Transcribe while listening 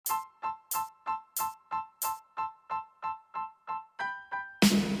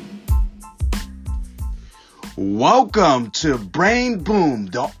Welcome to Brain Boom,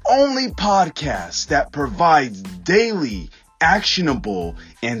 the only podcast that provides daily, actionable,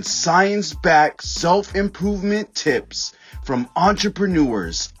 and science-backed self-improvement tips from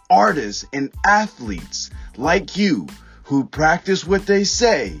entrepreneurs, artists, and athletes like you who practice what they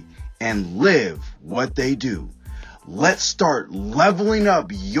say and live what they do. Let's start leveling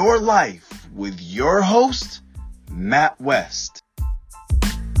up your life with your host, Matt West.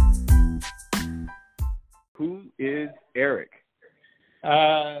 Who is Eric?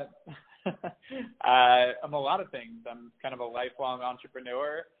 I'm a lot of things. I'm kind of a lifelong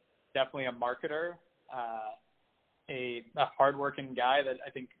entrepreneur, definitely a marketer, a hardworking guy that I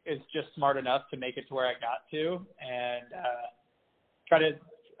think is just smart enough to make it to where I got to, and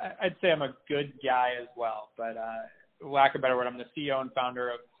I'd say I'm a good guy as well, but lack of a better word, I'm the CEO and founder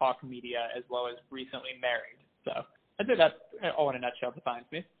of Hawk Media, as well as recently married. So I'd say that's all in a nutshell defines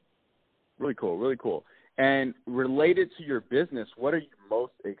me. Really cool, really cool. And related to your business, what are you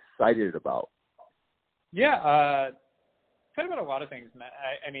most excited about? Yeah, excited about a lot of things, Matt.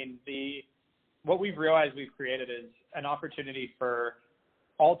 What we've realized we've created is an opportunity for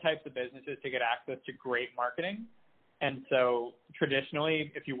all types of businesses to get access to great marketing. And so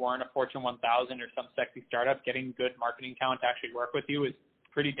traditionally, if you weren't a Fortune 1000 or some sexy startup, getting good marketing talent to actually work with you is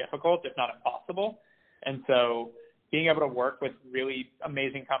pretty difficult, if not impossible. And so being able to work with really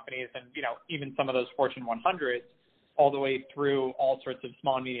amazing companies and, even some of those Fortune 100s all the way through all sorts of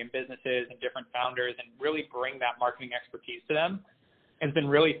small and medium businesses and different founders and really bring that marketing expertise to them has been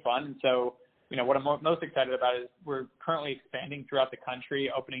really fun. And so, what I'm most excited about is we're currently expanding throughout the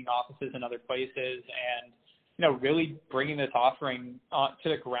country, opening offices in other places and, really bringing this offering to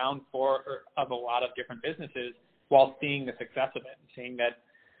the ground floor of a lot of different businesses while seeing the success of it and seeing that,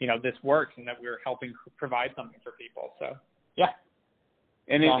 this works and that we're helping provide something for people. So, yeah.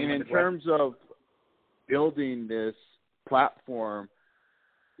 And in terms of building this platform,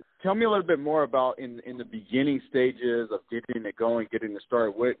 tell me a little bit more about in the beginning stages of getting it going, getting it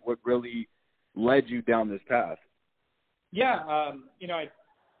started. What really led you down this path? Yeah, I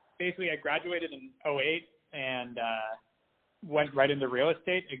graduated in 2008 and went right into real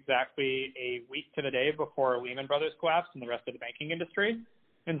estate exactly a week to the day before Lehman Brothers collapsed and the rest of the banking industry.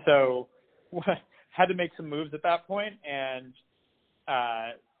 And so had to make some moves at that point and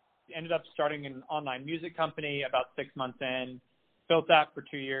ended up starting an online music company about 6 months in, built that for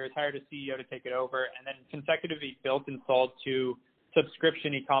 2 years, hired a CEO to take it over, and then consecutively built and sold to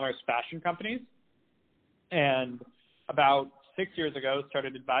subscription e-commerce fashion companies. And about 6 years ago,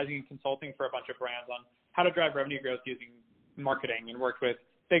 started advising and consulting for a bunch of brands on how to drive revenue growth using marketing, and worked with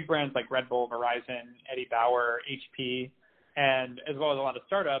big brands like Red Bull, Verizon, Eddie Bauer, HP, and as well as a lot of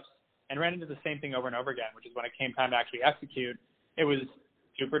startups, and ran into the same thing over and over again, which is when it came time to actually execute, it was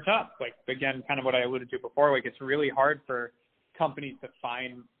super tough. Like, again, kind of what I alluded to before, it's really hard for companies to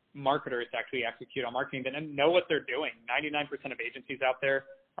find marketers to actually execute on marketing and know what they're doing. 99% of agencies out there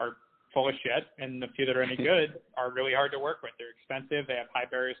are full of shit, and the few that are any good are really hard to work with. They're expensive, they have high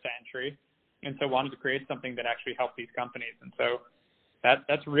barriers to entry, and so wanted to create something that actually helped these companies. And so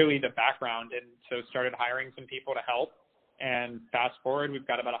that's really the background, and so started hiring some people to help. And fast forward, we've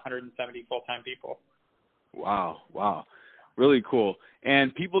got about 170 full-time people. Wow. Really cool.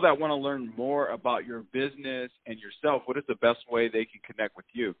 And people that want to learn more about your business and yourself, what is the best way they can connect with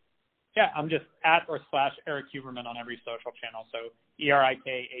you? Yeah, I'm just @ Eric Huberman on every social channel. So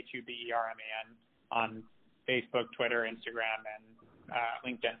ErikHuberman on Facebook, Twitter, Instagram, and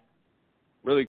LinkedIn.